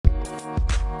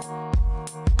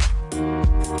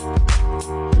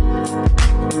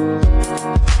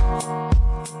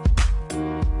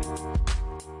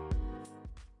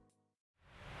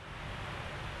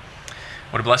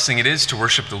What a blessing it is to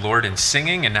worship the Lord in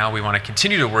singing, and now we want to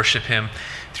continue to worship him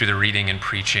through the reading and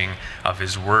preaching of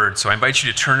his word. So I invite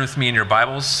you to turn with me in your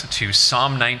Bibles to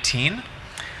Psalm 19.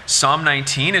 Psalm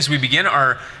 19 as we begin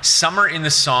our Summer in the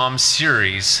Psalms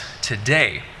series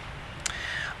today.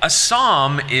 A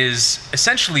psalm is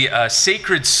essentially a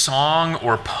sacred song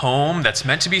or poem that's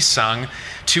meant to be sung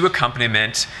to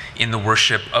accompaniment in the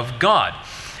worship of God.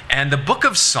 And the book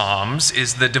of Psalms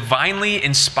is the divinely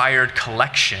inspired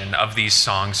collection of these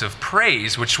songs of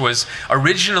praise, which was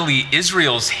originally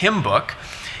Israel's hymn book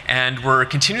and were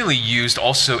continually used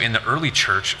also in the early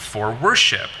church for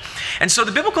worship. And so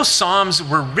the biblical Psalms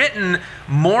were written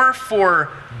more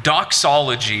for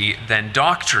doxology than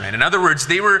doctrine. In other words,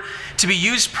 they were to be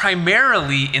used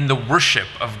primarily in the worship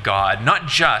of God, not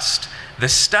just the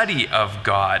study of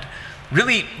God,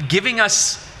 really giving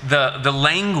us the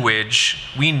language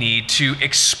we need to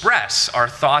express our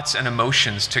thoughts and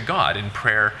emotions to God in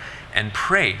prayer and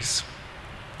praise.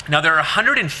 Now, there are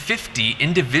 150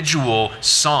 individual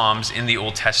psalms in the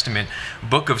Old Testament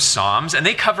book of Psalms, and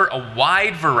they cover a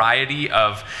wide variety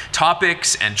of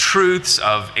topics and truths,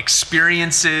 of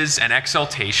experiences and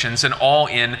exaltations, and all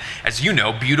in, as you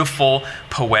know, beautiful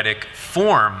poetic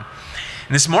form.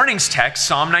 And this morning's text,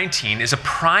 Psalm 19, is a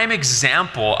prime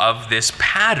example of this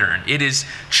pattern. It is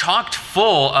chocked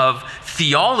full of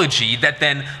theology that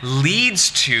then leads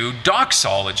to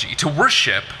doxology, to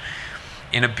worship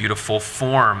in a beautiful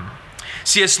form.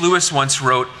 C.S. Lewis once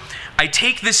wrote, "I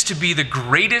take this to be the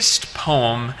greatest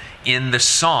poem in the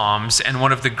Psalms and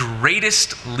one of the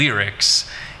greatest lyrics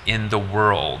in the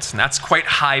world." And that's quite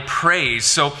high praise.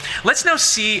 So let's now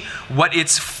see what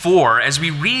it's for as we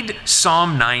read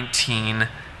Psalm 19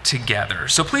 together.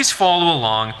 So please follow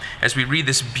along as we read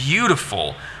this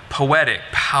beautiful, poetic,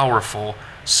 powerful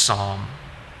psalm.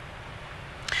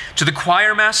 To the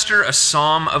choir master, a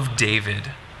psalm of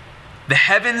David. The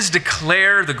heavens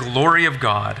declare the glory of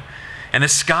God, and the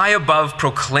sky above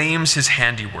proclaims his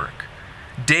handiwork.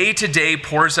 Day to day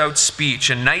pours out speech,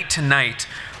 and night to night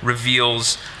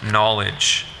reveals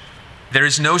knowledge. There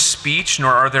is no speech,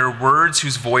 nor are there words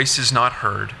whose voice is not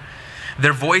heard.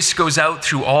 Their voice goes out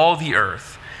through all the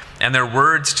earth, and their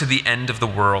words to the end of the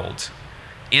world.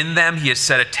 In them he has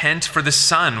set a tent for the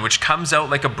sun, which comes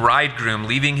out like a bridegroom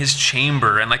leaving his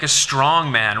chamber, and like a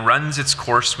strong man runs its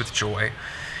course with joy.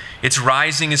 Its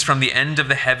rising is from the end of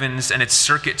the heavens, and its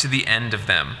circuit to the end of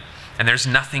them, and there's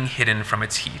nothing hidden from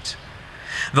its heat.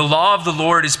 The law of the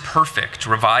Lord is perfect,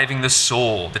 reviving the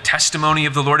soul. The testimony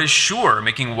of the Lord is sure,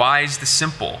 making wise the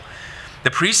simple.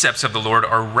 The precepts of the Lord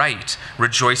are right,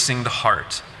 rejoicing the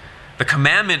heart. The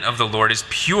commandment of the Lord is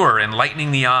pure,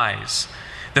 enlightening the eyes.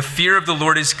 The fear of the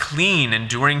Lord is clean,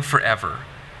 enduring forever.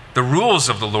 The rules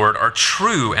of the Lord are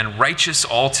true and righteous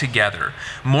altogether.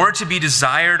 More to be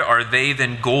desired are they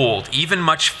than gold, even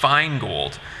much fine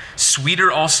gold, sweeter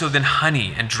also than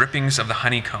honey and drippings of the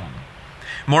honeycomb.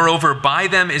 Moreover, by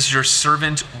them is your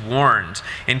servant warned.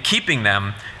 In keeping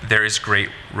them, there is great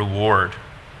reward.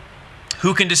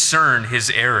 Who can discern his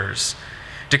errors?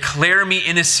 Declare me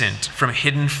innocent from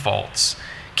hidden faults.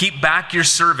 Keep back your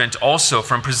servant also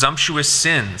from presumptuous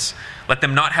sins. Let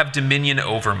them not have dominion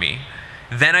over me.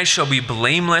 Then I shall be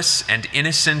blameless and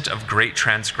innocent of great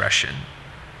transgression.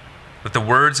 Let the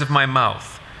words of my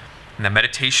mouth and the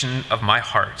meditation of my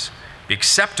heart be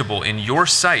acceptable in your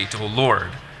sight, O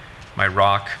Lord, my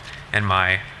rock and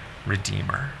my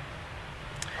redeemer.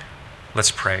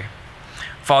 Let's pray.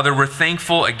 Father, we're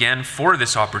thankful again for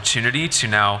this opportunity to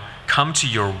now come to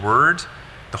your word,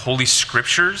 the Holy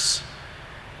Scriptures,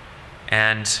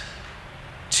 and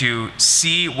to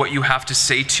see what you have to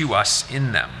say to us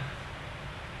in them.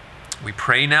 We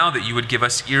pray now that you would give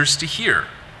us ears to hear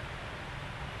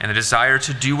and a desire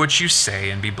to do what you say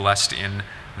and be blessed in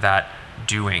that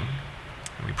doing.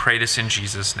 And we pray this in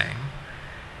Jesus' name.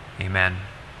 Amen.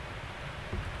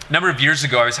 A number of years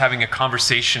ago, I was having a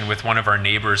conversation with one of our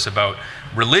neighbors about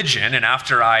religion, and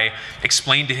after I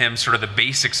explained to him sort of the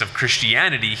basics of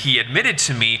Christianity, he admitted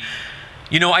to me,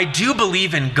 I do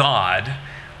believe in God.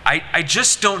 I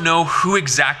just don't know who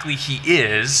exactly he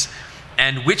is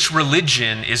and which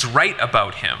religion is right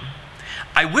about him.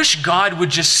 I wish God would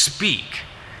just speak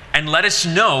and let us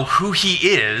know who he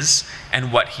is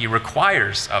and what he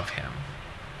requires of him.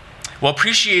 While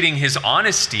appreciating his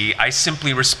honesty, I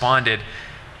simply responded,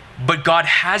 but God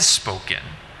has spoken.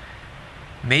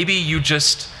 Maybe you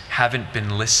just haven't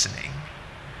been listening.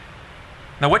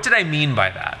 Now, what did I mean by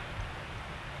that?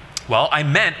 Well, I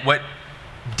meant what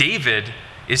David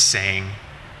is saying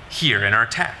here in our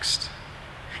text.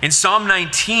 In Psalm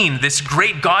 19, this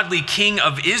great godly king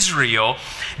of Israel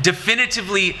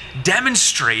definitively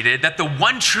demonstrated that the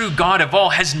one true God of all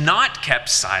has not kept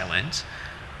silent,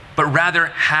 but rather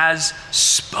has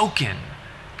spoken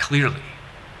clearly.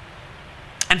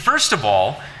 And first of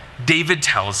all, David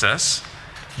tells us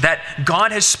that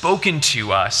God has spoken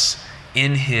to us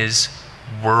in his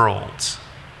world.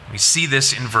 We see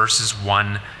this in verses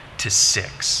 1 to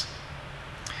 6.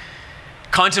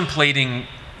 Contemplating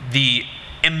the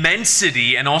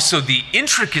immensity and also the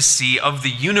intricacy of the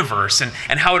universe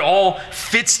and how it all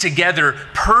fits together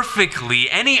perfectly,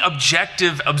 any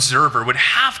objective observer would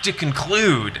have to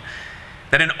conclude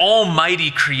that an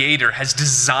almighty creator has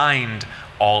designed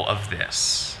all of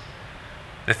this.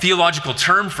 The theological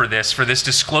term for this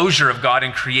disclosure of God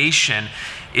in creation,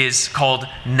 is called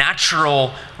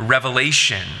natural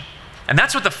revelation. And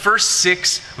that's what the first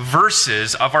 6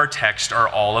 verses of our text are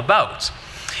all about.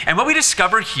 And what we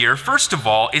discover here, first of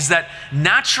all, is that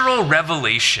natural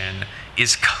revelation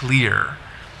is clear.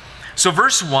 So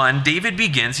verse 1, David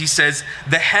begins, he says,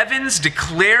 "The heavens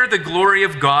declare the glory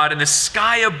of God, and the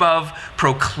sky above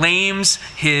proclaims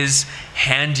his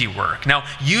handiwork." Now,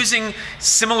 using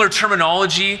similar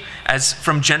terminology as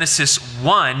from Genesis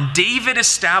 1, David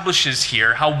establishes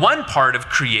here how one part of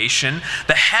creation,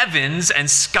 the heavens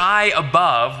and sky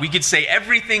above, we could say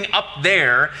everything up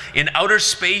there in outer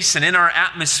space and in our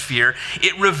atmosphere,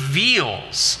 it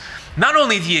reveals not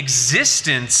only the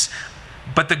existence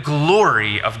but the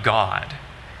glory of God,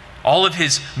 all of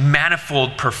his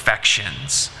manifold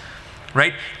perfections,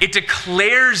 right? It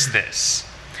declares this,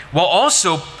 while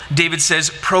also, David says,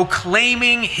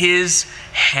 proclaiming his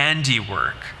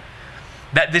handiwork,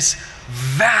 that this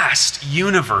vast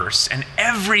universe and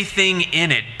everything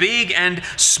in it, big and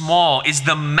small, is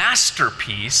the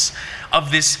masterpiece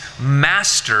of this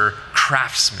master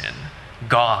craftsman,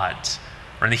 God,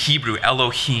 or in the Hebrew,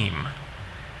 Elohim.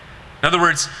 In other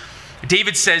words,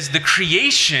 David says the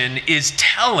creation is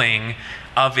telling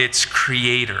of its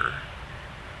creator,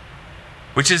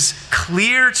 which is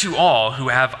clear to all who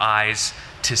have eyes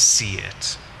to see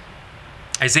it.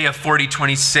 Isaiah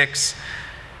 40:26,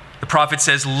 the prophet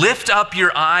says, "Lift up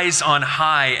your eyes on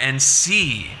high and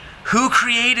see who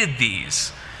created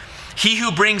these. He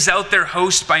who brings out their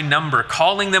host by number,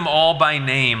 calling them all by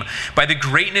name, by the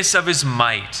greatness of his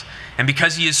might, and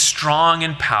because he is strong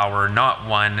in power, not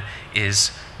one is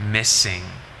missing."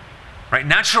 Right?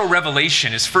 Natural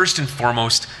revelation is first and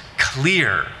foremost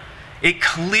clear. It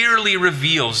clearly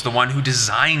reveals the one who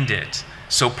designed it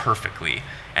so perfectly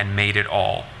and made it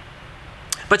all.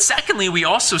 But secondly, we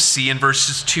also see in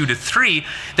verses 2 to 3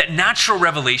 that natural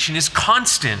revelation is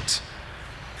constant.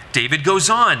 David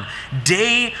goes on,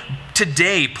 "Day to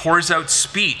day pours out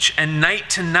speech, and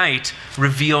night to night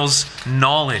reveals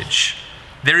knowledge.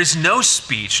 There is no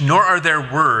speech, nor are there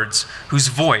words whose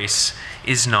voice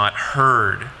is not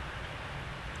heard."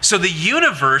 So the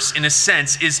universe, in a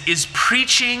sense, is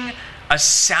preaching a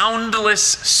soundless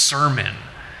sermon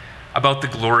about the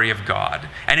glory of God.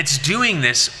 And it's doing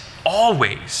this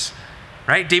always,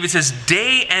 right? David says,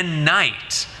 day and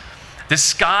night, the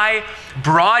sky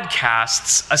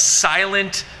broadcasts a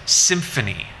silent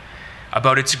symphony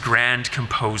about its grand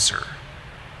composer.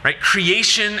 Right?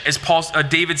 Creation, as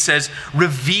David says,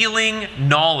 revealing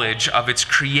knowledge of its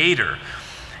creator,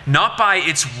 not by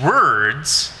its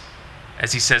words,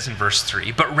 as he says in verse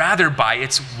 3, but rather by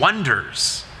its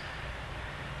wonders.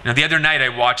 Now, the other night I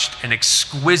watched an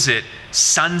exquisite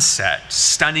sunset,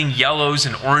 stunning yellows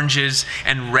and oranges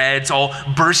and reds all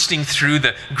bursting through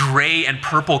the gray and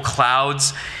purple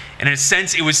clouds. And in a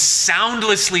sense, it was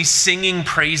soundlessly singing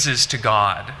praises to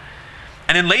God.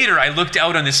 And then later I looked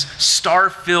out on this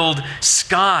star-filled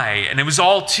sky, and it was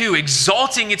all too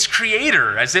exalting its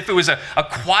creator, as if it was a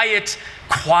quiet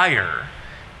choir,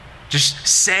 just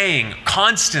saying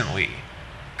constantly,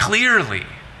 clearly,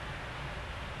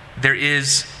 there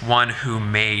is one who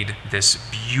made this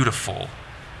beautiful,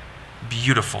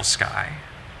 beautiful sky.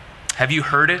 Have you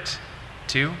heard it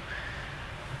too?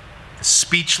 The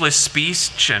speechless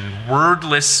speech and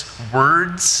wordless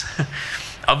words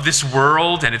of this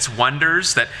world and its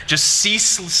wonders that just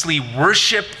ceaselessly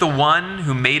worship the one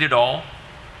who made it all.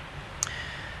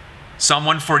 Psalm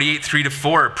 148,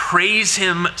 3-4, praise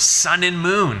him, sun and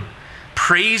moon.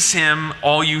 Praise him,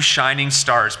 all you shining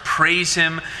stars. Praise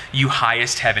him, you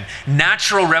highest heaven.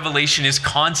 Natural revelation is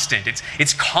constant.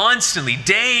 It's constantly,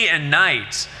 day and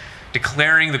night,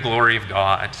 declaring the glory of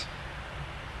God.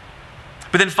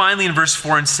 But then finally in verse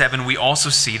 4 and 7, we also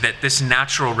see that this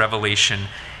natural revelation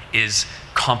is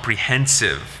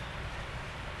comprehensive.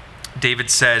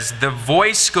 David says, the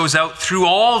voice goes out through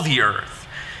all the earth,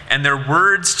 and their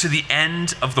words to the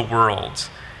end of the world.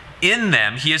 in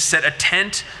them he has set a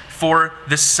tent for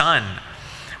the sun,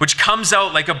 which comes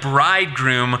out like a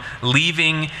bridegroom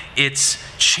leaving its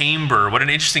chamber. What an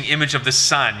interesting image of the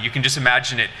sun. You can just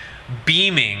imagine it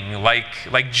beaming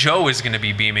like Joe is going to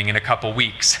be beaming in a couple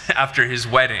weeks after his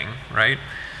wedding, right?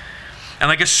 And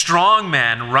like a strong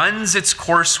man runs its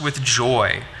course with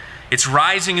joy. Its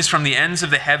rising is from the ends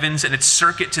of the heavens and its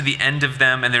circuit to the end of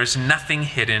them, and there's nothing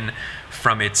hidden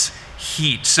from its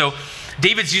heat. So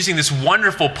David's using this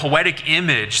wonderful poetic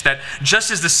image that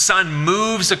just as the sun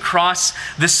moves across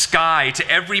the sky to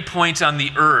every point on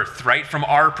the earth, right, from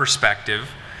our perspective,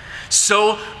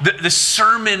 so the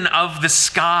sermon of the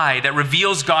sky that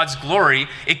reveals God's glory,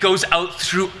 it goes out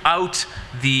throughout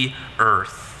the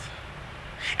earth.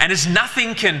 And as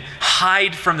nothing can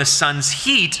hide from the sun's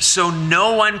heat, so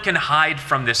no one can hide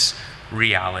from this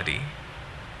reality.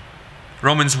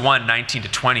 Romans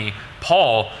 1:19-20,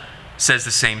 Paul says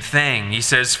the same thing. He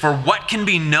says, "For what can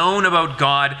be known about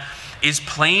God is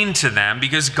plain to them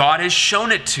because God has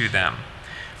shown it to them.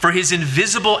 For his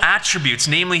invisible attributes,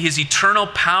 namely his eternal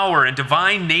power and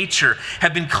divine nature,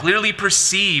 have been clearly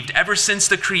perceived ever since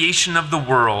the creation of the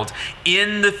world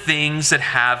in the things that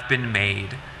have been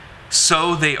made.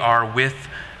 So they are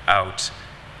without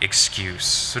excuse."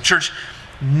 So church,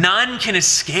 none can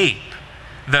escape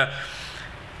the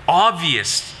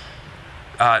obvious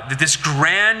that this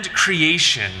grand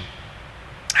creation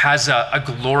has a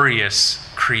glorious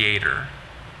creator.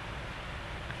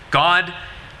 God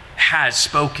has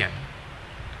spoken.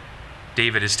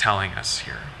 David is telling us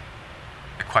here.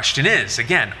 The question is,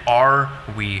 again, are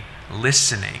we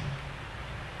listening?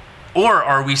 Or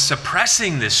are we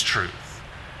suppressing this truth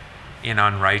in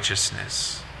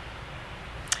unrighteousness?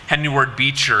 Henry Ward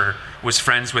Beecher was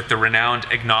friends with the renowned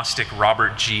agnostic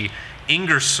Robert G.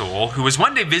 Ingersoll, who was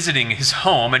one day visiting his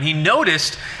home, and he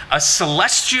noticed a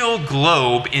celestial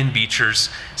globe in Beecher's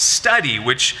study,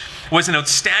 which was an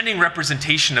outstanding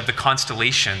representation of the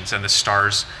constellations and the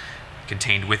stars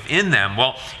contained within them.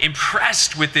 Well,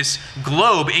 impressed with this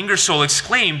globe, Ingersoll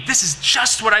exclaimed, "This is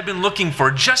just what I've been looking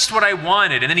for, just what I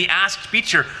wanted." And then he asked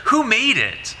Beecher, "Who made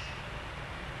it?"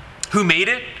 "Who made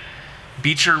it?"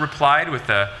 Beecher replied with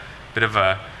a bit of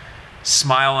a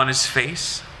smile on his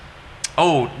face.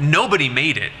 "Oh, nobody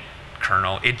made it,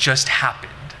 Colonel. It just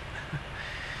happened."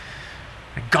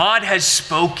 God has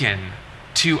spoken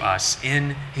to us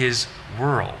in his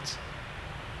world.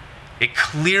 It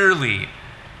clearly,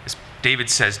 as David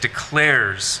says,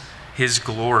 declares his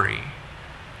glory.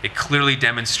 It clearly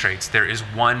demonstrates there is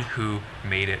one who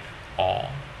made it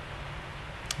all.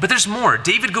 But there's more.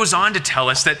 David goes on to tell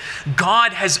us that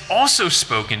God has also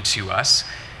spoken to us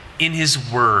in his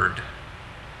word.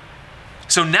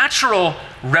 So natural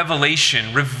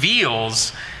revelation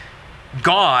reveals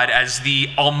God as the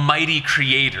almighty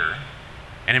creator.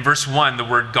 And in verse 1, the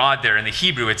word God there in the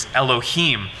Hebrew, it's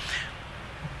Elohim.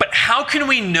 But how can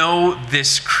we know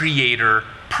this creator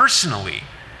personally?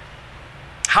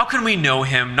 How can we know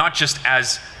him not just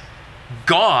as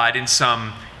God in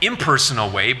some impersonal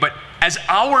way, but as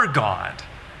our God?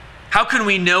 How can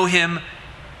we know him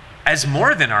as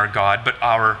more than our God, but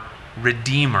our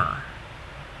Redeemer?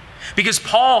 Because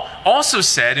Paul also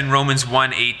said in Romans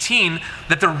 1:18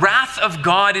 that the wrath of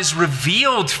God is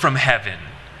revealed from heaven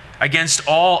against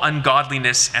all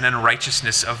ungodliness and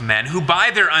unrighteousness of men, who by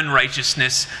their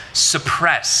unrighteousness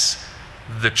suppress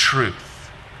the truth.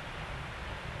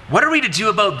 What are we to do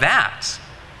about that?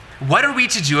 What are we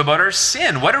to do about our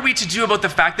sin? What are we to do about the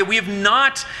fact that we have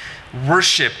not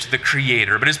worshiped the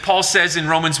Creator? But as Paul says in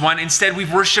Romans 1, instead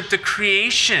we've worshiped the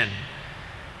creation.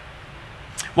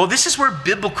 Well, this is where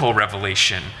biblical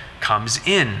revelation comes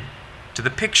in to the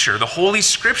picture, the Holy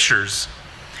Scriptures,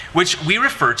 which we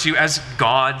refer to as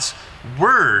God's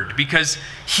Word, because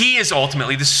he is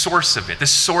ultimately the source of it, the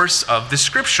source of the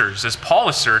Scriptures, as Paul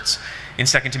asserts in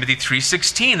 2 Timothy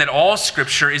 3:16, that all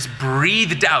Scripture is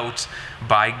breathed out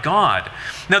by God.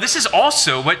 Now, this is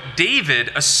also what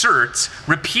David asserts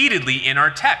repeatedly in our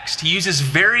text. He uses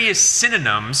various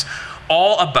synonyms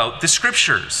all about the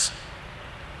Scriptures.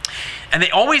 And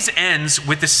it always ends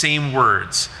with the same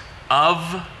words,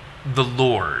 of the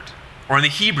Lord, or in the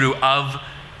Hebrew, of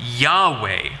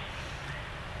Yahweh,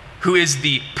 who is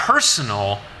the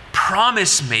personal,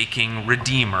 promise-making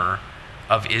Redeemer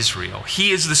of Israel.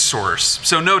 He is the source.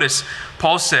 So notice,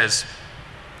 Paul says,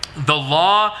 the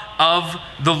law of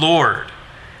the Lord,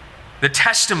 the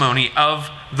testimony of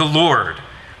the Lord,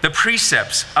 the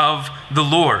precepts of the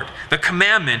Lord, the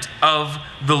commandment of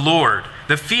the Lord,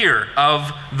 the fear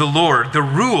of the Lord, the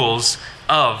rules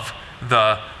of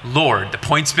the Lord. The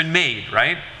point's been made,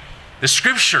 right? The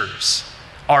Scriptures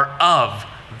are of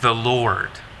the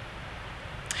Lord.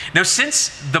 Now, since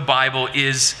the Bible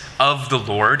is of the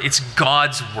Lord, it's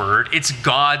God's word, it's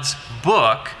God's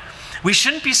book, we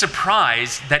shouldn't be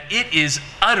surprised that it is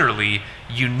utterly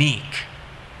unique.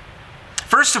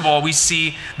 First of all, we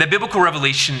see that biblical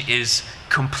revelation is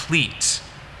complete.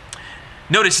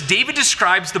 Notice, David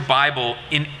describes the Bible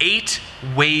in 8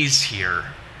 ways here,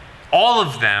 all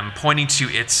of them pointing to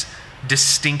its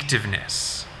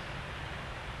distinctiveness.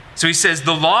 So he says,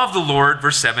 the law of the Lord,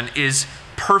 verse 7, is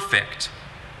perfect.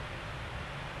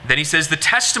 Then he says, the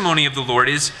testimony of the Lord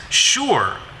is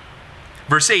sure.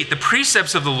 Verse 8, the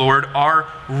precepts of the Lord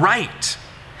are right.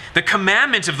 The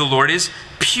commandment of the Lord is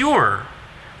pure.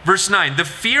 Verse 9, the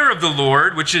fear of the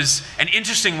Lord, which is an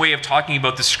interesting way of talking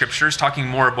about the scriptures, talking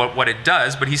more about what it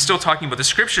does, but he's still talking about the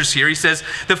scriptures here. He says,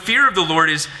 the fear of the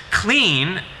Lord is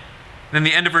clean. Then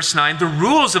the end of verse 9, the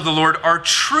rules of the Lord are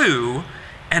true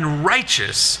and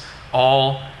righteous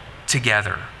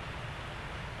altogether.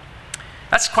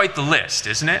 That's quite the list,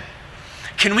 isn't it?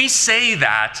 Can we say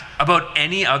that about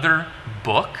any other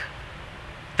book?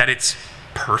 That it's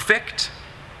perfect,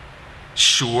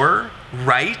 sure,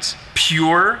 right,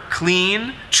 pure,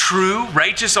 clean, true,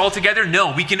 righteous altogether?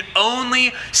 No, we can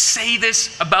only say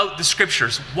this about the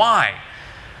scriptures. Why?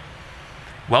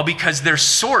 Well, because their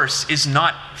source is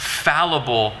not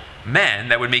fallible men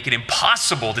that would make it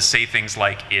impossible to say things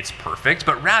like it's perfect,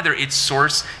 but rather its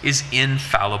source is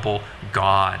infallible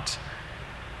God.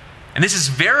 And this is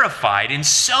verified in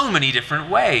so many different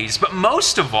ways, but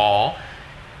most of all,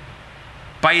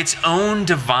 by its own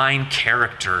divine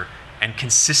character and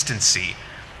consistency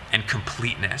and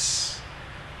completeness.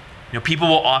 You know, people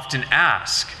will often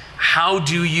ask, how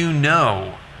do you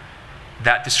know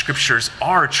that the scriptures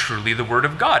are truly the word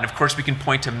of God? And of course, we can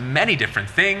point to many different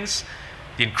things,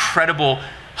 the incredible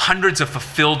hundreds of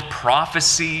fulfilled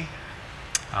prophecy,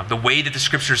 the way that the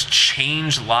scriptures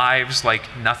change lives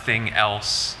like nothing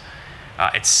else,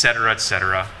 etc.,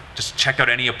 etc. Just check out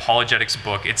any apologetics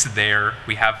book. It's there.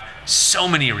 We have so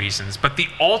many reasons. But the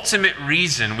ultimate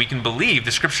reason we can believe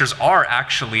the scriptures are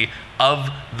actually of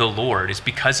the Lord is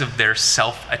because of their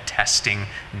self-attesting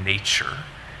nature.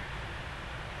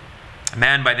 A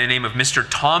man by the name of Mr.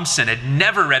 Thompson had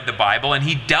never read the Bible, and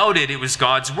he doubted it was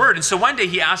God's word. And so one day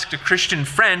he asked a Christian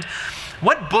friend,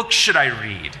 what book should I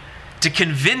read to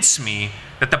convince me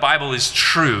that the Bible is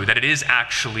true, that it is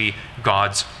actually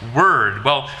God's word?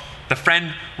 Well, the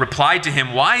friend replied to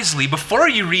him wisely, before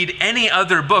you read any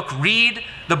other book, read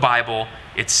the Bible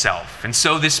itself. And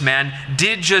so this man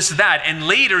did just that. And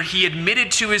later he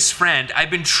admitted to his friend, I've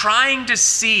been trying to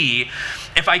see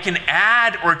if I can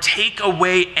add or take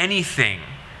away anything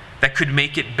that could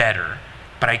make it better,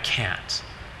 but I can't.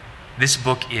 This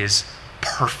book is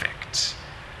perfect.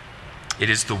 It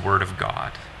is the word of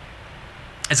God.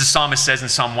 As the psalmist says in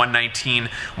Psalm 119,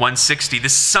 160, the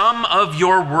sum of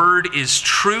your word is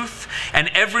truth, and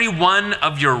every one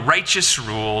of your righteous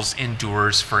rules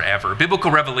endures forever. Biblical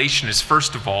revelation is,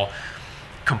 first of all,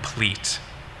 complete.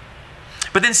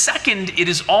 But then second, it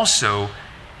is also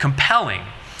compelling.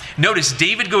 Notice,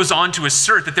 David goes on to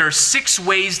assert that there are 6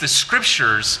 ways the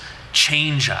scriptures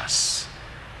change us.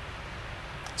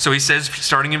 So he says,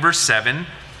 starting in verse 7,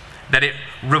 that it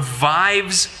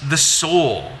revives the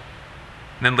soul.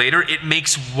 And then later, it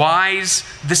makes wise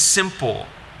the simple.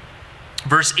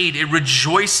 Verse 8, it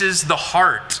rejoices the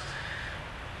heart.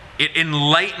 It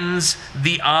enlightens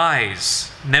the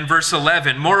eyes. And then verse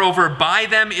 11, moreover, by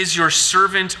them is your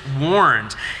servant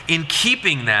warned. In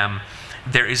keeping them,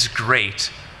 there is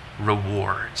great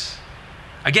reward.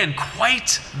 Again,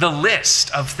 quite the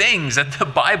list of things that the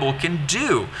Bible can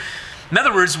do. In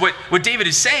other words, what David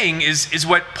is saying is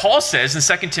what Paul says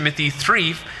in 2 Timothy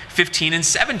 3, 15 and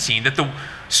 17, that the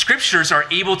scriptures are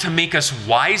able to make us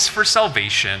wise for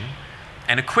salvation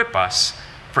and equip us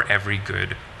for every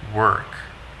good work.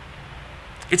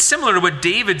 It's similar to what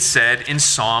David said in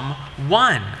Psalm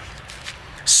 1.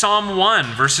 Psalm 1,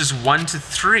 verses 1 to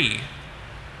 3.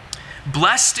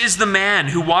 Blessed is the man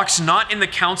who walks not in the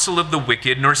counsel of the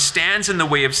wicked, nor stands in the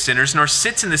way of sinners, nor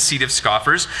sits in the seat of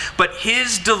scoffers, but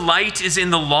his delight is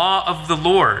in the law of the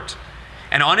Lord,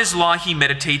 and on his law he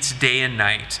meditates day and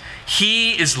night.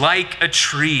 He is like a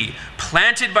tree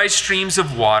planted by streams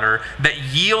of water that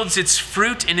yields its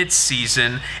fruit in its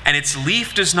season, and its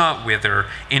leaf does not wither.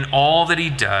 In all that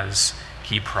he does,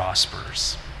 he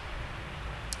prospers.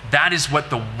 That is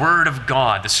what the Word of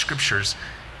God, the Scriptures,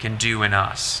 can do in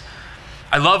us.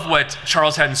 I love what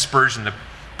Charles Haddon Spurgeon, the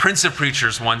Prince of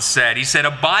Preachers, once said. He said,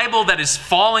 a Bible that is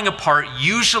falling apart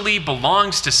usually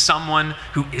belongs to someone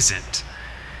who isn't.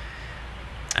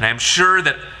 And I'm sure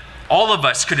that all of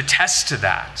us could attest to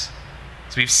that.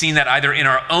 So we've seen that either in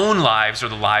our own lives or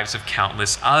the lives of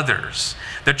countless others.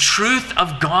 The truth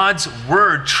of God's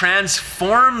word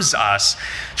transforms us,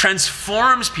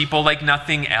 transforms people like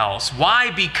nothing else.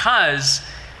 Why? Because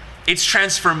its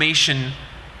transformation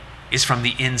is from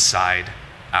the inside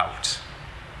out.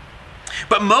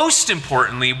 But most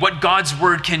importantly, what God's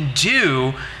word can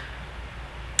do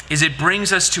is it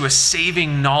brings us to a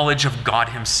saving knowledge of God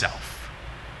himself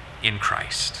in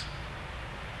Christ.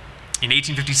 In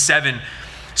 1857,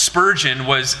 Spurgeon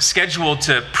was scheduled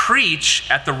to preach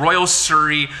at the Royal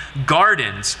Surrey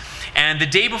Gardens. And the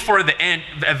day before the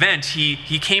event,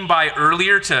 he came by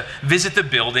earlier to visit the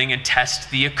building and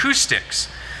test the acoustics.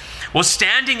 Well,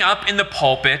 standing up in the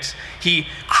pulpit, he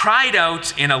cried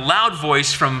out in a loud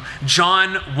voice from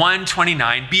John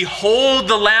 1:29, "Behold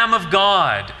the Lamb of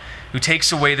God who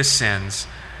takes away the sins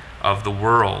of the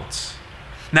world."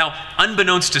 Now,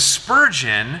 unbeknownst to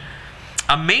Spurgeon,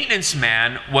 a maintenance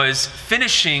man was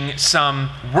finishing some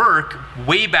work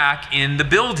way back in the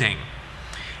building.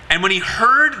 And when he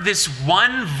heard this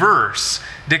one verse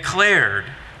declared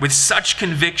with such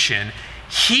conviction,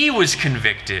 he was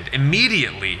convicted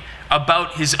immediately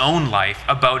about his own life,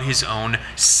 about his own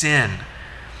sin.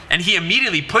 And he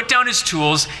immediately put down his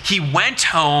tools, he went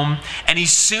home, and he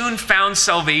soon found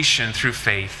salvation through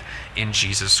faith in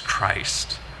Jesus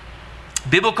Christ.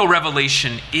 Biblical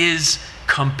revelation is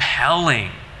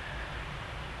compelling.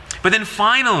 But then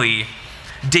finally,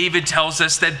 David tells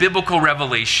us that biblical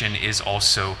revelation is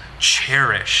also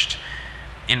cherished.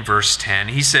 In verse 10,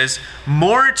 he says,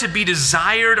 "More to be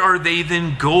desired are they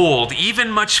than gold,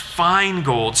 even much fine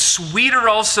gold, sweeter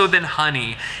also than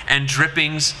honey and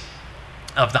drippings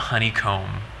of the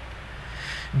honeycomb."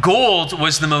 Gold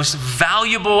was the most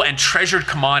valuable and treasured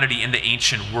commodity in the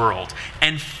ancient world.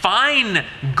 And fine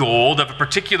gold of a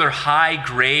particular high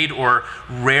grade or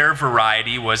rare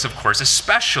variety was, of course,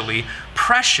 especially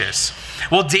precious.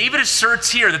 Well, David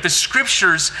asserts here that the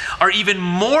scriptures are even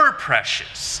more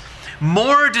precious,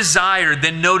 more desired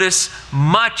than, notice,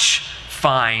 much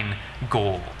fine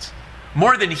gold,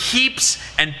 more than heaps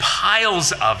and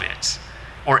piles of it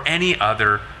or any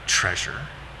other treasure.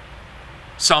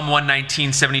 Psalm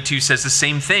 119:72 says the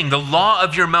same thing. "The law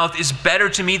of your mouth is better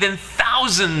to me than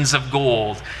thousands of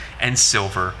gold and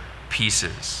silver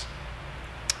pieces."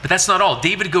 But that's not all.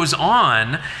 David goes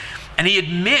on and he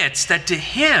admits that to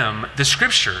him, the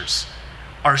scriptures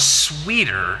are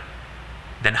sweeter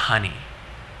than honey,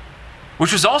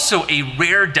 which was also a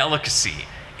rare delicacy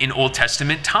in Old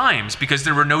Testament times because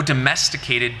there were no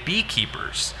domesticated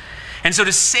beekeepers. And so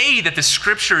to say that the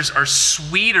scriptures are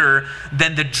sweeter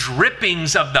than the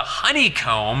drippings of the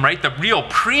honeycomb, right, the real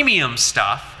premium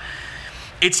stuff,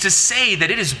 it's to say that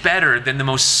it is better than the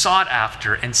most sought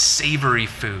after and savory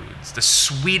foods, the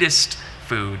sweetest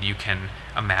food you can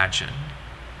imagine.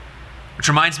 Which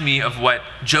reminds me of what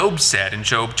Job said in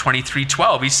Job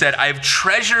 23:12. He said, "I have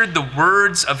treasured the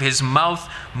words of his mouth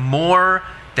more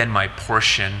than my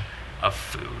portion of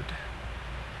food."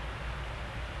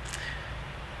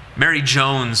 Mary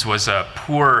Jones was a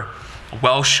poor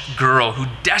Welsh girl who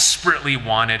desperately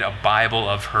wanted a Bible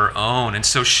of her own. And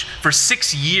so for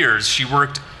 6 years, she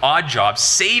worked odd jobs,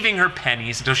 saving her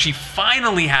pennies until she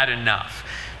finally had enough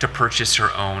to purchase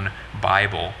her own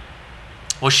Bible.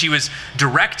 Well, she was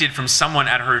directed from someone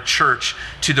at her church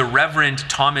to the Reverend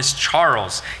Thomas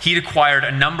Charles. He'd acquired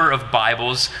a number of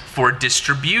Bibles for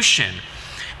distribution,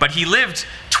 but he lived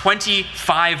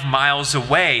 25 miles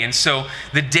away. And so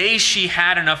the day she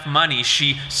had enough money,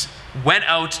 she went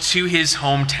out to his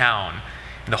hometown,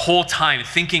 and the whole time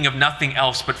thinking of nothing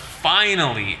else but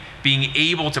finally being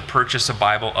able to purchase a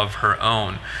Bible of her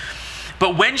own.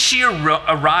 But when she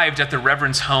arrived at the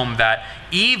Reverend's home that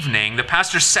evening, the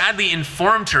pastor sadly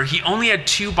informed her he only had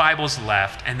 2 Bibles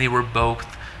left, and they were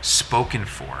both spoken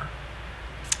for.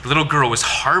 The little girl was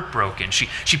heartbroken. She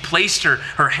placed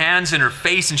her hands in her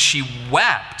face and she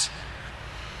wept.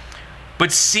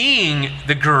 But seeing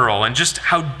the girl and just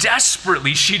how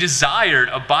desperately she desired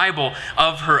a Bible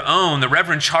of her own, the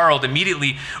Reverend Charles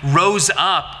immediately rose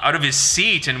up out of his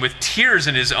seat, and with tears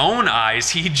in his own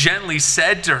eyes, he gently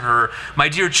said to her, "My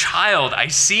dear child, I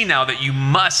see now that you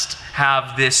must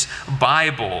have this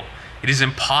Bible. It is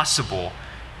impossible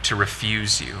to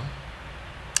refuse you."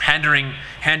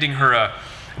 Handing her a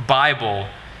Bible,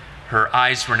 her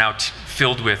eyes were now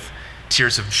filled with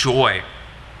tears of joy.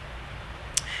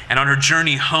 And on her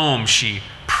journey home, she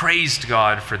praised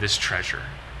God for this treasure,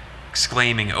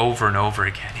 exclaiming over and over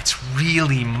again, "It's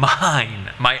really mine,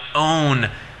 my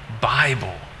own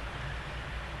Bible."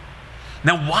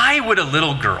 Now, why would a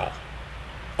little girl,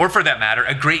 or for that matter,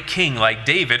 a great king like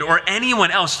David, or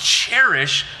anyone else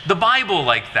cherish the Bible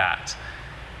like that?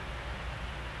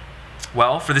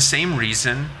 Well, for the same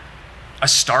reason, a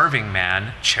starving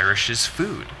man cherishes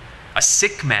food. A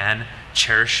sick man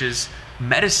cherishes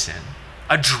medicine.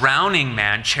 A drowning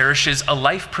man cherishes a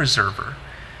life preserver.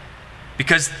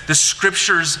 Because the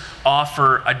scriptures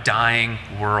offer a dying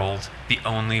world the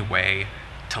only way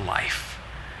to life.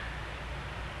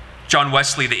 John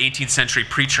Wesley, the 18th century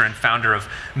preacher and founder of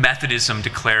Methodism,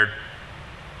 declared,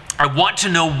 "I want to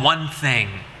know one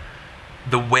thing,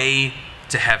 the way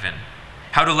to heaven,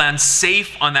 how to land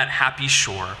safe on that happy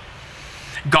shore.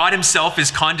 God himself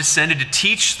is condescended to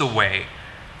teach the way.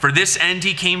 For this end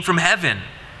he came from heaven.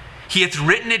 He hath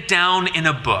written it down in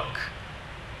a book.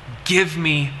 Give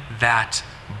me that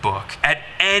book. At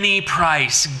any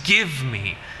price, give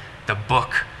me the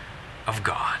book of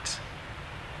God."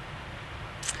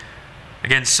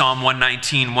 Again, Psalm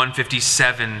 119,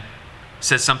 157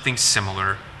 says something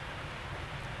similar.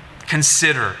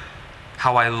 "Consider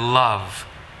how I love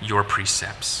your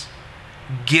precepts.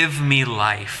 Give me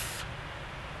life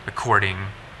according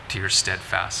to your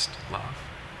steadfast love."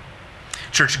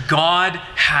 Church, God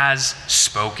has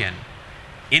spoken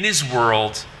in his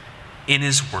world, in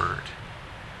his word.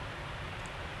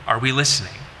 Are we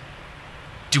listening?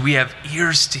 Do we have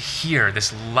ears to hear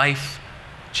this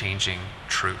life-changing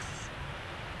truth?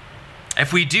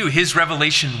 If we do, his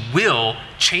revelation will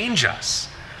change us,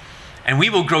 and we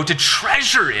will grow to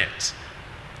treasure it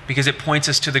because it points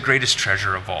us to the greatest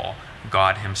treasure of all,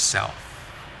 God himself.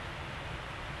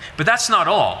 But that's not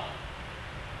all.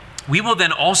 We will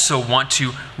then also want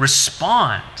to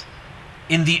respond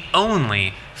in the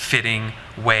only fitting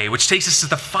way, which takes us to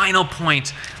the final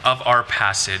point of our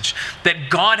passage, that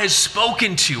God has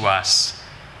spoken to us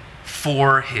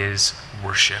for his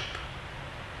worship.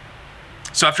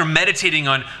 So after meditating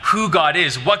on who God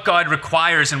is, what God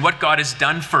requires, and what God has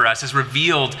done for us as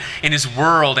revealed in his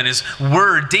world and his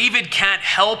word, David can't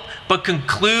help but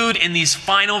conclude in these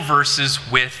final verses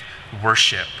with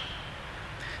worship.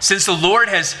 Since the Lord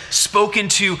has spoken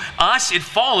to us, it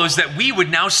follows that we would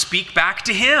now speak back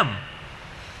to him.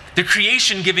 The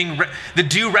creation giving the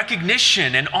due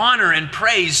recognition and honor and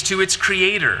praise to its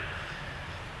creator.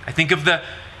 I think of the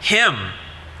hymn,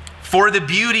 "For the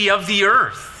beauty of the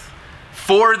earth,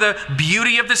 for the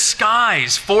beauty of the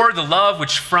skies, for the love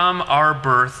which from our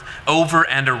birth over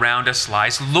and around us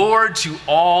lies. Lord, to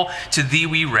all to thee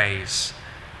we raise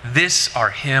this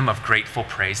our hymn of grateful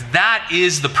praise." That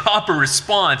is the proper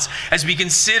response as we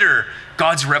consider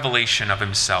God's revelation of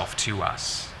himself to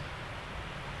us.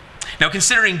 Now,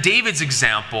 considering David's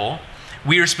example,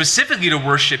 we are specifically to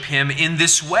worship him in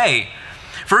this way.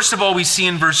 First of all, we see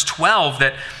in verse 12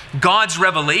 that God's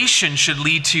revelation should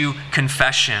lead to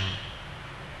confession.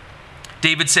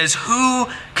 David says,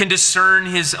 "Who can discern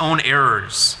his own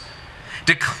errors?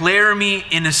 Declare me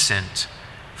innocent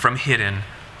from hidden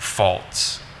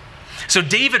faults." So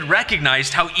David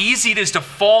recognized how easy it is to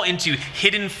fall into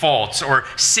hidden faults or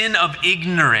sin of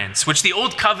ignorance, which the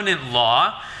Old Covenant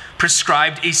law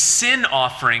prescribed a sin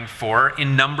offering for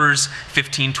in Numbers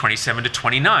 15, 27 to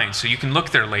 29. So you can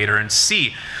look there later and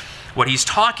see what he's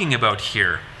talking about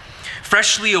here.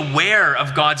 Freshly aware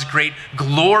of God's great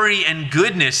glory and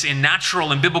goodness in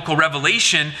natural and biblical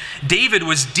revelation, David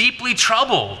was deeply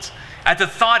troubled at the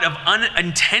thought of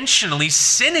unintentionally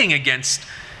sinning against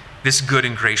this good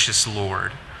and gracious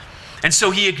Lord. And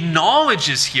so he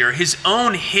acknowledges here his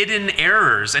own hidden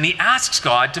errors, and he asks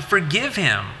God to forgive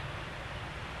him.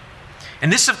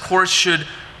 And this, of course, should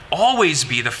always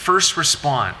be the first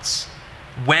response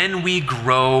when we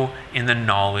grow in the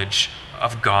knowledge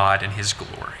of God and his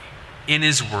glory, in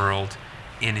his world,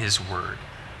 in his word.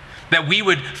 That we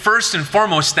would first and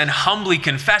foremost then humbly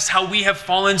confess how we have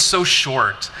fallen so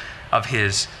short of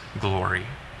his glory.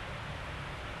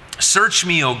 "Search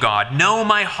me, O God, know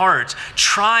my heart,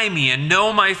 try me and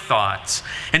know my thoughts,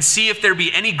 and see if there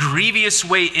be any grievous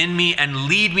way in me, and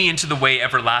lead me into the way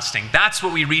everlasting." That's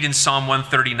what we read in Psalm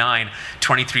 139,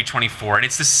 23, 24. And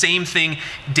it's the same thing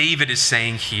David is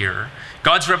saying here.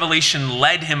 God's revelation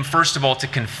led him, first of all, to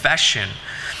confession.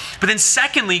 But then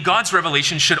secondly, God's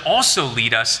revelation should also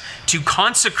lead us to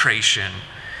consecration.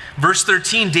 Verse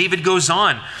 13, David goes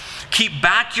on, "Keep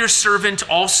back your servant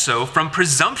also from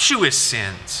presumptuous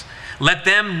sins. Let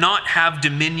them not have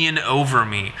dominion over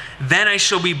me. Then I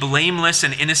shall be blameless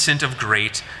and innocent of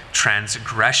great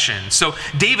transgression." So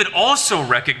David also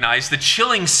recognized the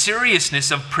chilling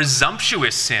seriousness of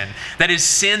presumptuous sin, that is,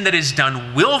 sin that is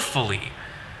done willfully,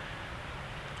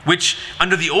 which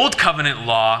under the Old Covenant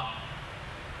law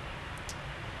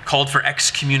called for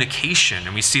excommunication.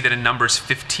 And we see that in Numbers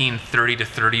 15, 30 to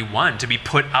 31, to be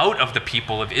put out of the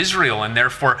people of Israel and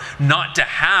therefore not to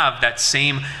have that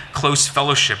same close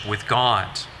fellowship with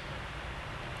God.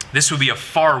 This would be a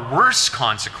far worse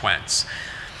consequence.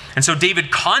 And so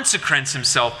David consecrates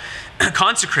himself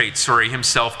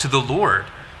to the Lord.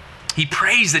 He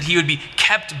prays that he would be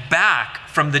kept back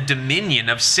from the dominion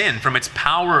of sin, from its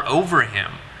power over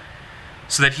him,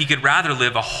 so that he could rather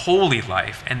live a holy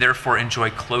life and therefore enjoy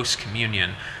close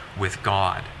communion with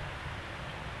God,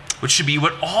 which should be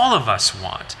what all of us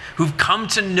want, who've come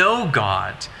to know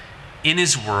God in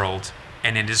his world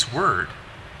and in his word.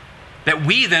 That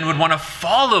we then would want to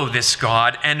follow this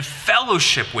God and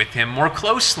fellowship with him more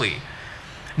closely.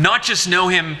 Not just know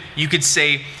him, you could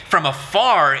say, from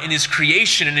afar in his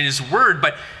creation and in his word,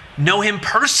 but know him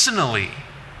personally.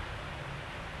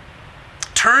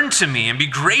 Turn to me and be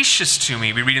gracious to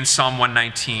me, we read in Psalm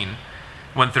 119,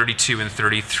 132 and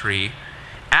 33.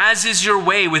 As is your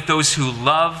way with those who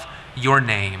love your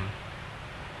name.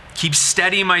 Keep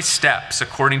steady my steps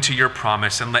according to your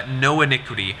promise, and let no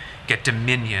iniquity get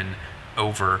dominion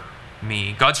over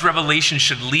me. God's revelation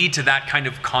should lead to that kind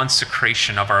of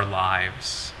consecration of our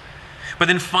lives. But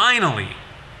then finally,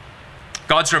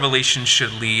 God's revelation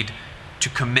should lead to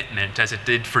commitment, as it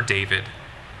did for David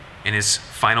in his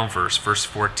final verse, verse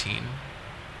 14.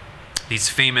 These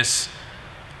famous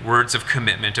words of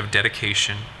commitment, of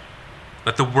dedication.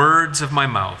 Let the words of my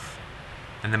mouth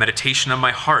and the meditation of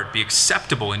my heart be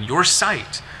acceptable in your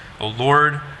sight, O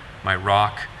Lord, my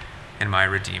rock and my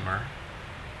redeemer.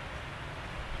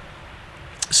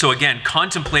 So again,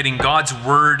 contemplating God's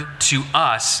word to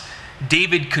us,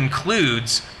 David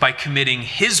concludes by committing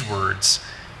his words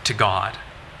to God,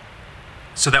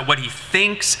 so that what he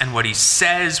thinks and what he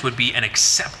says would be an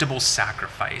acceptable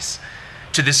sacrifice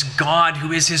to this God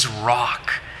who is his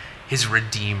rock, his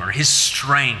redeemer, his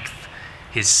strength,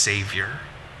 his savior.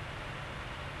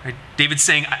 Right? David's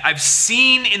saying, I've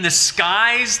seen in the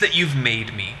skies that you've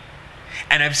made me,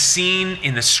 and I've seen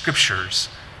in the scriptures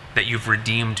that you've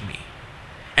redeemed me.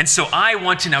 And so I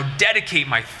want to now dedicate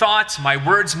my thoughts, my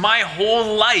words, my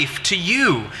whole life to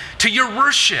you, to your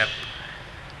worship,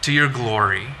 to your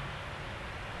glory.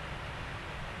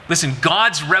 Listen,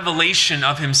 God's revelation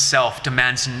of himself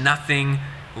demands nothing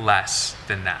less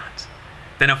than that,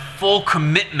 than a full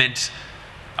commitment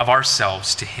of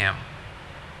ourselves to him.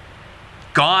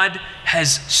 God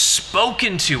has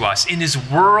spoken to us in his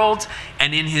world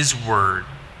and in his word,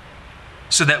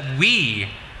 so that we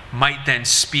might then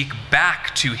speak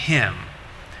back to him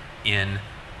in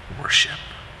worship.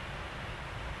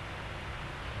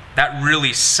 That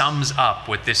really sums up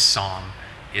what this psalm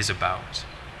is about.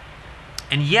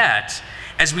 And yet,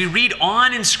 as we read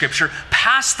on in Scripture,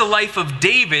 past the life of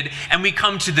David, and we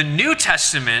come to the New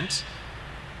Testament,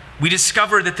 we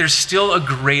discover that there's still a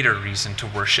greater reason to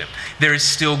worship. There is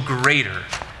still greater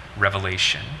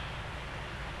revelation.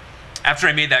 After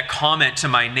I made that comment to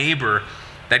my neighbor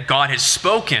that God has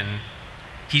spoken,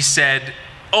 he said,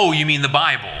 "Oh, you mean the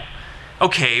Bible?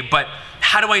 Okay, but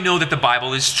how do I know that the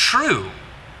Bible is true?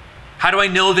 How do I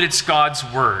know that it's God's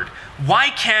word? Why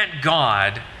can't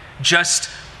God just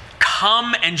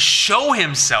come and show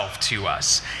himself to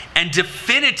us and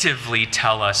definitively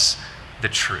tell us the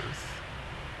truth?"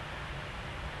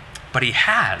 "But he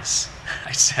has,"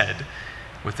 I said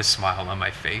with a smile on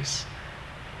my face.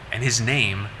 "And his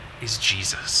name is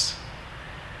Jesus."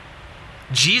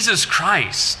 Jesus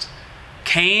Christ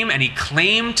came and he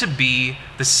claimed to be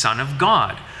the Son of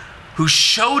God, who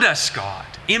showed us God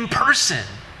in person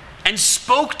and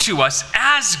spoke to us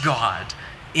as God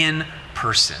in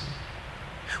person,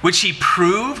 which he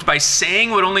proved by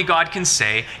saying what only God can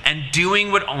say and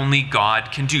doing what only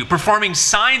God can do, performing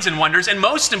signs and wonders, and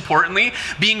most importantly,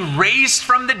 being raised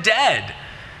from the dead,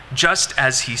 just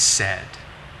as he said.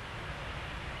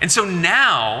 And so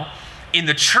now, in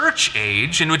the church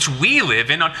age in which we live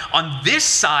in, on this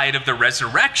side of the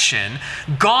resurrection,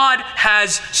 God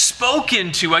has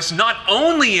spoken to us not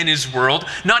only in his world,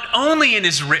 not only in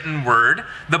his written word,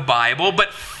 the Bible,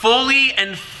 but fully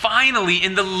and finally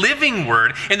in the living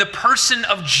word, in the person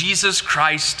of Jesus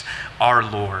Christ our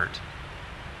Lord.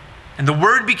 And the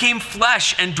word became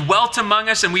flesh and dwelt among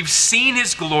us, and we've seen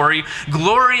his glory,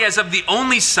 glory as of the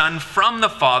only Son from the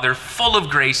Father, full of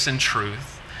grace and truth.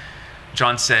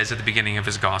 John says at the beginning of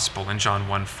his gospel in John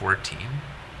 1:14,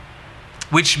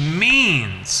 which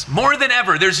means more than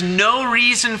ever, there's no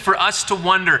reason for us to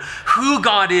wonder who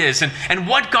God is and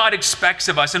what God expects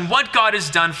of us and what God has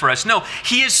done for us. No,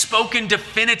 he has spoken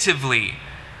definitively.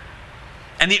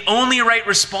 And the only right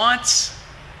response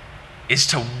is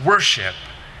to worship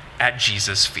at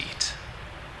Jesus' feet,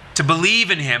 to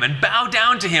believe in him and bow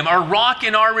down to him, our rock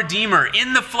and our redeemer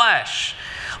in the flesh,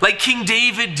 like King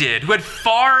David did, who had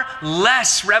far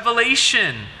less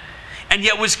revelation, and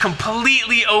yet was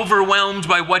completely overwhelmed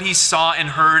by what he saw and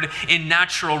heard in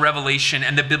natural revelation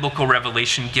and the biblical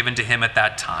revelation given to him at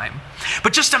that time.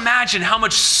 But just imagine how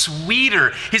much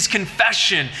sweeter his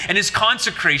confession and his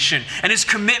consecration and his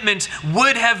commitment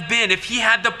would have been if he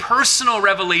had the personal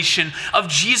revelation of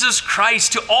Jesus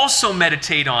Christ to also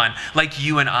meditate on, like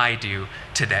you and I do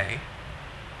today.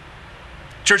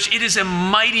 Church, it is a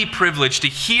mighty privilege to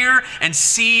hear and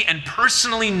see and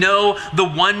personally know the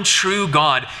one true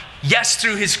God. Yes,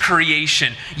 through his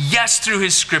creation. Yes, through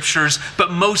his scriptures,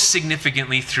 but most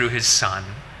significantly through his Son.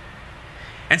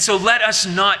 And so let us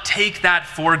not take that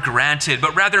for granted,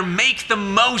 but rather make the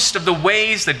most of the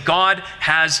ways that God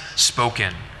has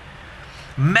spoken.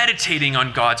 Meditating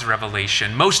on God's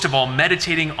revelation, most of all,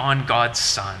 meditating on God's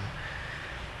Son,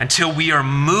 until we are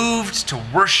moved to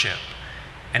worship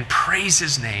and praise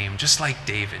his name, just like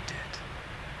David did,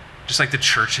 just like the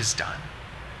church has done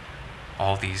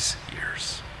all these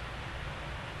years.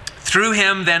 Through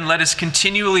him, then, let us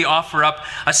continually offer up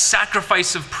a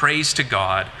sacrifice of praise to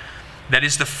God that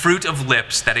is the fruit of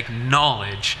lips that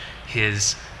acknowledge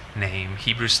his name.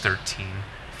 Hebrews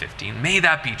 13:15. May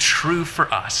that be true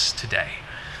for us today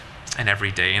and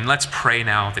every day. And let's pray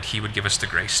now that he would give us the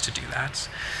grace to do that.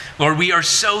 Lord, we are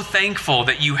so thankful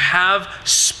that you have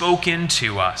spoken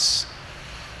to us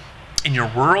in your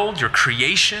world, your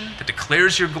creation that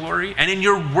declares your glory, and in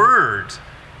your word,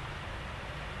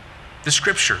 the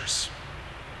scriptures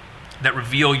that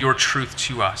reveal your truth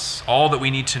to us, all that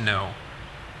we need to know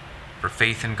for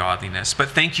faith and godliness. But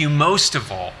thank you most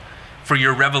of all for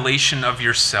your revelation of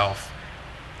yourself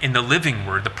in the living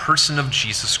word, the person of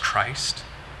Jesus Christ,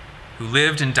 who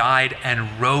lived and died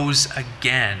and rose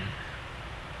again,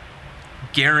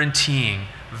 guaranteeing,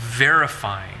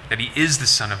 verifying that he is the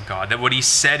Son of God, that what he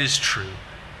said is true,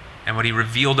 and what he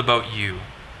revealed about you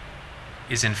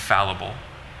is infallible.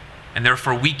 And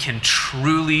therefore, we can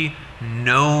truly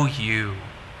know you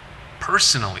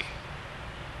personally,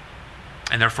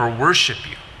 and therefore worship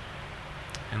you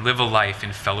and live a life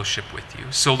in fellowship with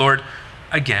you. So, Lord,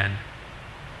 again,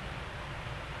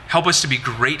 help us to be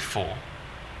grateful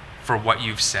for what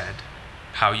you've said,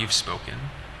 how you've spoken.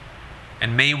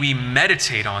 And may we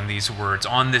meditate on these words,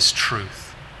 on this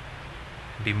truth,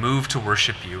 and be moved to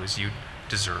worship you as you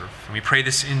deserve. And we pray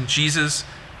this in Jesus'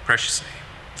 precious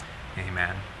name.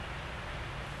 Amen.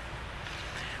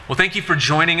 Well, thank you for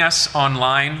joining us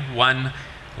online one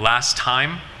last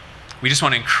time. We just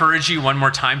want to encourage you one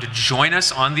more time to join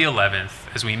us on the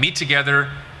 11th as we meet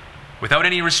together without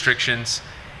any restrictions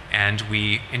and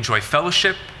we enjoy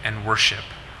fellowship and worship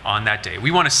on that day.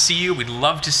 We want to see you. We'd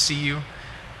love to see you.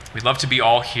 We'd love to be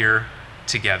all here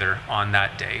together on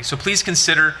that day. So please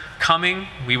consider coming.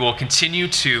 We will continue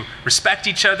to respect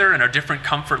each other and our different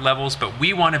comfort levels, but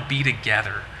we want to be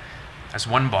together as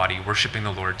one body, worshiping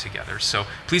the Lord together. So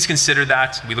please consider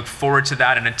that. We look forward to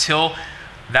that. And until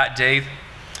that day,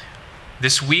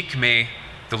 this week, may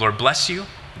the Lord bless you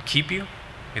and keep you.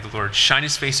 May the Lord shine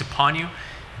his face upon you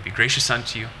and be gracious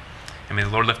unto you. And may the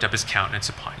Lord lift up his countenance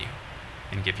upon you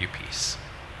and give you peace.